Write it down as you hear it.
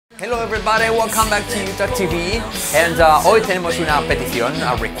Hello everybody, welcome back to YouTube TV. And hoy tenemos una petición,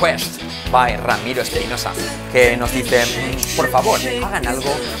 a request, by Ramiro Espinosa, que nos dice, por favor, hagan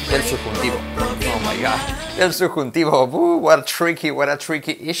algo del subjuntivo. Oh my god, del subjuntivo. What a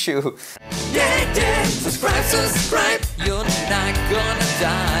tricky issue. Yeah, subscribe, you're not gonna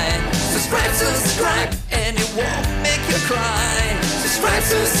die. Subscribe, and it won't make you cry.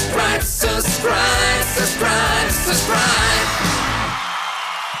 Subscribe.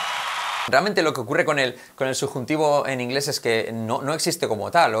 Realmente lo que ocurre con el subjuntivo en inglés es que no existe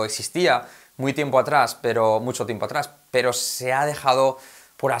como tal, o existía mucho tiempo atrás, pero se ha dejado,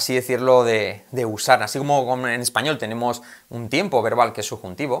 por así decirlo, de usar. Así como en español tenemos un tiempo verbal que es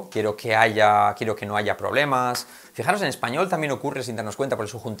subjuntivo, quiero que no haya problemas. Fijaros, en español también ocurre sin darnos cuenta, porque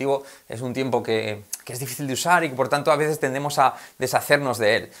el subjuntivo es un tiempo que es difícil de usar y que por tanto a veces tendemos a deshacernos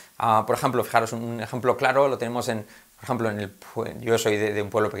de él. Por ejemplo, fijaros, un ejemplo claro lo tenemos por ejemplo, yo soy de un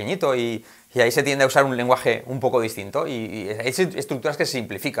pueblo pequeñito y ahí se tiende a usar un lenguaje un poco distinto y hay estructuras que se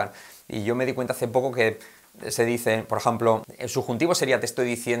simplifican. Y yo me di cuenta hace poco que se dice, por ejemplo, el subjuntivo sería te estoy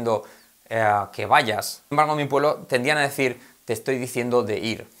diciendo que vayas. Sin embargo, en mi pueblo tendían a decir te estoy diciendo de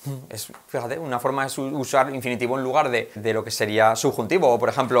ir. Fíjate, una forma es usar infinitivo en lugar de lo que sería subjuntivo. O, por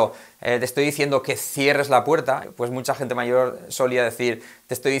ejemplo, te estoy diciendo que cierres la puerta, pues mucha gente mayor solía decir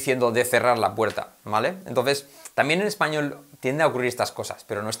te estoy diciendo de cerrar la puerta, ¿vale? Entonces, también en español tiende a ocurrir estas cosas,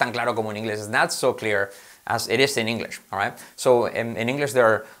 pero no es tan claro como en inglés. It's not so clear as it is in English, all right? So, in English there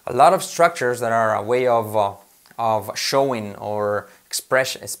are a lot of structures that are a way of showing or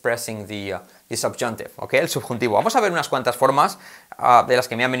expressing the subjunctive, ¿ok? El subjuntivo. Vamos a ver unas cuantas formas de las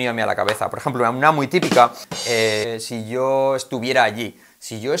que me han venido a mí a la cabeza. Por ejemplo, una muy típica, si yo estuviera allí.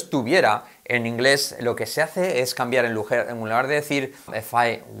 Si yo estuviera, en inglés lo que se hace es cambiar en lugar de decir if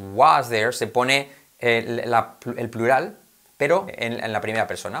I was there, se pone el plural, pero en la primera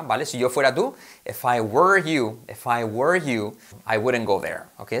persona, ¿vale? Si yo fuera tú, if I were you, I wouldn't go there,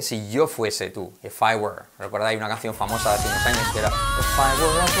 ¿ok? Si yo fuese tú, if I were. ¿Recordáis una canción famosa de hace unos años que era if I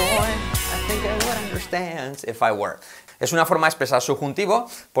were a boy, I think I would understand, if I were. Es una forma de expresar subjuntivo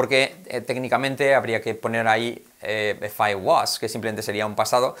porque técnicamente habría que poner ahí if I was, que simplemente sería un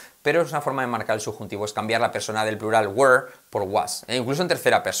pasado, pero es una forma de marcar el subjuntivo, es cambiar la persona del plural were por was, incluso en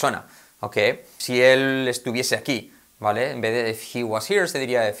tercera persona, ¿ok? Si él estuviese aquí, ¿vale? En vez de if he was here, se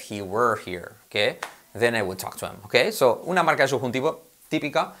diría if he were here, ¿ok? Then I would talk to him, ¿ok? So, una marca de subjuntivo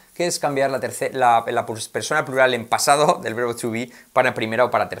típica que es cambiar la persona plural en pasado del verbo to be para primera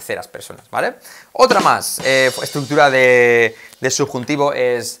o para terceras personas, ¿vale? Otra más, estructura de subjuntivo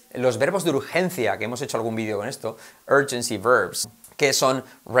es los verbos de urgencia, que hemos hecho algún vídeo con esto, urgency verbs, que son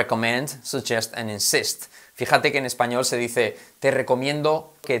recommend, suggest and insist. Fíjate que en español se dice te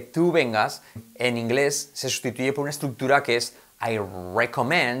recomiendo que tú vengas, en inglés se sustituye por una estructura que es I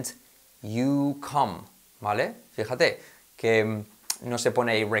recommend you come, ¿vale? Fíjate que no se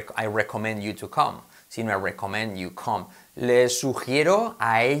pone I recommend you to come, sino I recommend you come. Le sugiero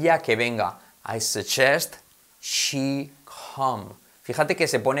a ella que venga. I suggest she come. Fíjate que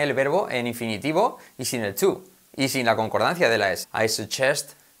se pone el verbo en infinitivo y sin el to, y sin la concordancia de la S. I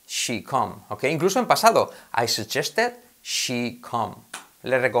suggest she come, ¿ok? Incluso en pasado, I suggested she come.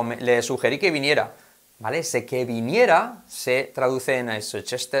 Le sugerí que viniera, ¿vale? Ese que viniera se traduce en I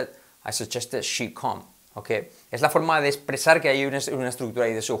suggested she come, ¿ok? Es la forma de expresar que hay una estructura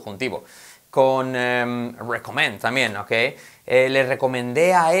ahí de subjuntivo. Con recommend también, ¿ok? Le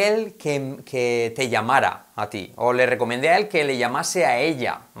recomendé a él que te llamara a ti, o le recomendé a él que le llamase a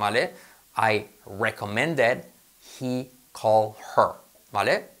ella, ¿vale? I recommended he call her,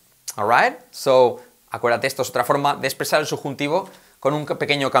 ¿vale? Alright, so acuérdate, esto es otra forma de expresar el subjuntivo con un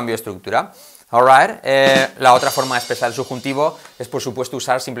pequeño cambio de estructura. Alright, la otra forma de expresar el subjuntivo es, por supuesto,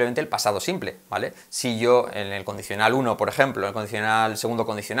 usar simplemente el pasado simple, ¿vale? Si yo en el condicional 1, por ejemplo, el segundo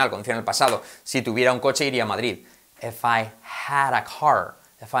condicional pasado, si tuviera un coche iría a Madrid. If I had a car.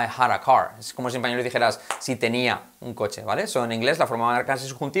 Es como si en español dijeras si tenía un coche, ¿vale? So, en inglés la forma de marcar ese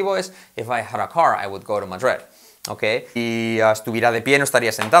subjuntivo es if I had a car, I would go to Madrid. ¿Ok? Si estuviera de pie no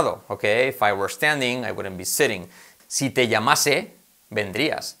estaría sentado, ¿ok? If I were standing, I wouldn't be sitting. Si te llamase,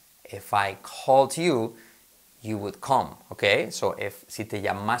 vendrías. If I called you, you would come, ¿ok? So, si te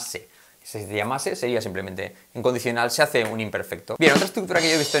llamase sería simplemente, en condicional se hace un imperfecto. Bien, otra estructura que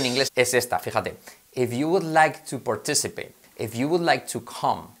yo he visto en inglés es esta, fíjate. If you would like to participate, if you would like to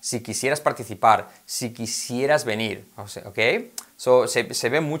come, si quisieras participar, si quisieras venir, ¿ok? So, se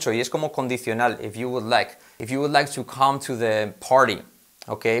ve mucho y es como condicional, if you would like to come to the party,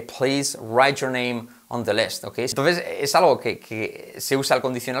 ¿ok? Please write your name on the list, ¿ok? Entonces es algo que se usa el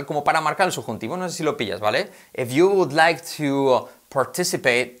condicional como para marcar el subjuntivo, no sé si lo pillas, ¿vale? If you would like to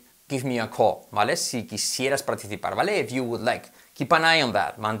participate, give me a call, ¿vale? Si quisieras participar, ¿vale? If you would like. Keep an eye on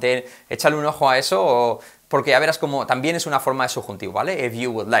that. Échale un ojo a eso, porque ya verás como también es una forma de subjuntivo, ¿vale? If you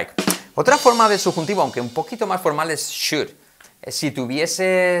would like. Otra forma de subjuntivo, aunque un poquito más formal, es should. Si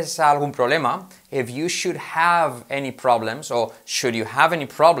tuvieses algún problema, if you should have any problems, o should you have any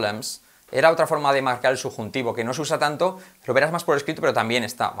problems, era otra forma de marcar el subjuntivo, que no se usa tanto, lo verás más por escrito, pero también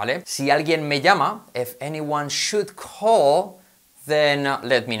está, ¿vale? Si alguien me llama, if anyone should call, then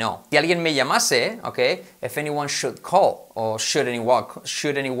let me know. Si alguien me llamase, ¿ok? If anyone should call, o should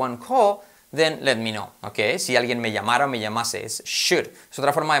anyone call, then let me know, ¿ok? Si alguien me llamara o me llamase, es should. Es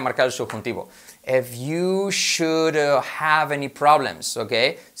otra forma de marcar el subjuntivo. If you should have any problems, ¿ok?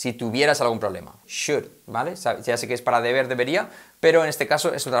 Si tuvieras algún problema. Should, ¿vale? Ya sé que es para deber, debería, pero en este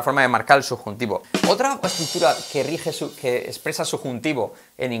caso es otra forma de marcar el subjuntivo. Otra estructura que expresa subjuntivo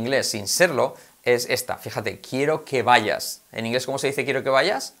en inglés sin serlo es esta. Fíjate, quiero que vayas. En inglés, ¿cómo se dice quiero que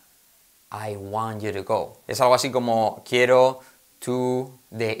vayas? I want you to go. Es algo así como quiero tú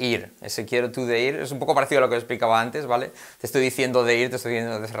de ir. Ese quiero tú de ir es un poco parecido a lo que os explicaba antes, ¿vale? Te estoy diciendo de ir, te estoy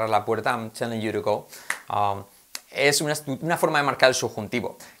diciendo de cerrar la puerta. I'm telling you to go. Es una forma de marcar el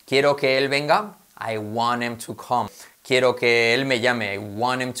subjuntivo. Quiero que él venga. I want him to come. Quiero que él me llame. I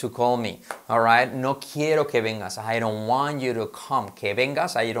want him to call me. Alright? No quiero que vengas. I don't want you to come. Que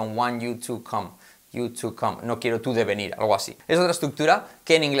vengas. I don't want you to come. You to come. No quiero tú de venir. Algo así. Es otra estructura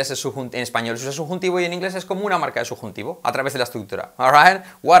que en inglés en español se usa subjuntivo y en inglés es como una marca de subjuntivo a través de la estructura. Alright?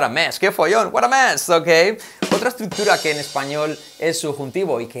 What a mess. ¡Qué follón! What a mess. Ok. Otra estructura que en español es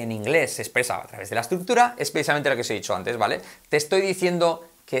subjuntivo y que en inglés se expresa a través de la estructura es precisamente lo que os he dicho antes, ¿vale? Te estoy diciendo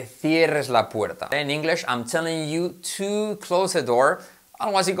que cierres la puerta. En English, I'm telling you to close the door.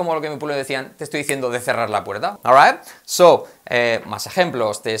 Algo así como lo que mi pueblo decían, te estoy diciendo de cerrar la puerta. Alright? So, más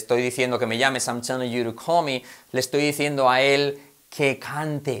ejemplos. Te estoy diciendo que me llames, I'm telling you to call me. Le estoy diciendo a él que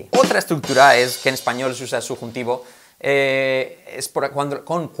cante. Otra estructura es que en español se usa el subjuntivo. Es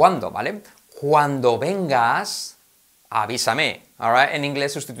con cuando, ¿vale? Cuando vengas, avísame. Alright? En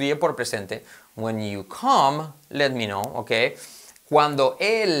inglés sustituye por presente. When you come, let me know. ¿Ok? Cuando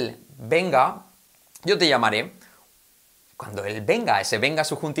él venga, yo te llamaré. Cuando él venga, ese venga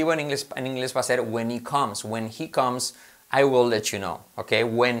subjuntivo en inglés va a ser when he comes. When he comes, I will let you know. ¿Ok?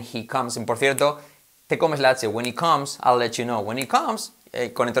 When he comes. Y por cierto, te comes la H. When he comes, I'll let you know. When he comes,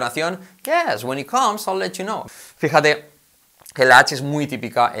 con entonación, yes, when he comes, I'll let you know. Fíjate que la H es muy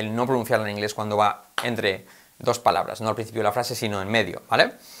típica el no pronunciarla en inglés cuando va entre dos palabras. No al principio de la frase, sino en medio.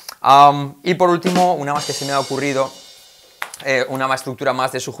 ¿Vale? Y por último, una más que se me ha ocurrido. Una más estructura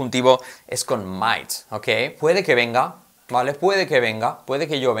más de subjuntivo es con might. ¿Ok? Puede que venga. ¿Vale? Puede que venga, puede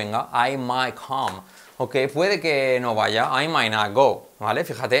que yo venga, I might come, ¿ok? Puede que no vaya, I might not go, ¿vale?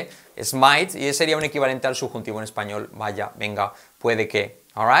 Fíjate, es might y sería un equivalente al subjuntivo en español, vaya, venga, puede que,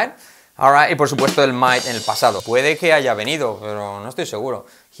 ¿alright? Alright, y por supuesto el might en el pasado, puede que haya venido, pero no estoy seguro,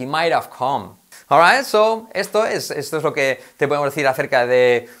 he might have come. Alright, so esto es lo que te podemos decir acerca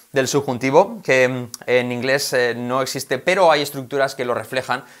del subjuntivo, que en inglés no existe, pero hay estructuras que lo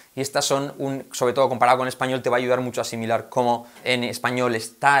reflejan y estas son, sobre todo comparado con español, te va a ayudar mucho a asimilar cómo en español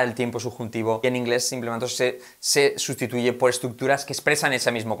está el tiempo subjuntivo y en inglés simplemente se sustituye por estructuras que expresan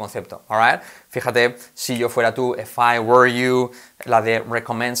ese mismo concepto. Alright, fíjate, si yo fuera tú, if I were you, la de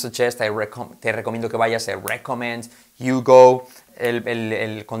recommend, suggest, te recomiendo que vayas, recommend, you go.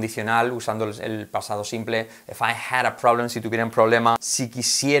 El condicional usando el pasado simple. If I had a problem, si tuviera un problema. Si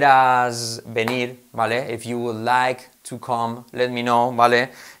quisieras venir, ¿vale? If you would like to come, let me know,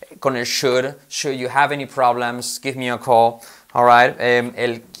 ¿vale? Con el should you have any problems, give me a call. Alright,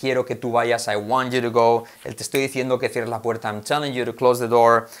 el quiero que tú vayas, I want you to go. El te estoy diciendo que cierres la puerta, I'm telling you to close the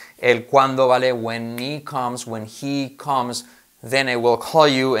door. El cuando, ¿vale? When he comes, then I will call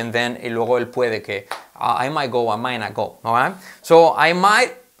you, and then, y luego el puede que. I might go, I might not go. Alright? So I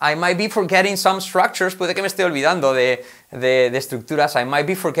might be forgetting some structures. Puede que me esté olvidando de estructuras. I might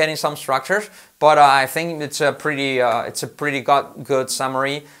be forgetting some structures, but I think it's a pretty good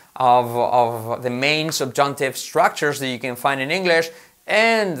summary of the main subjunctive structures that you can find in English.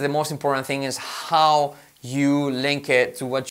 And the most important thing is how you link it to what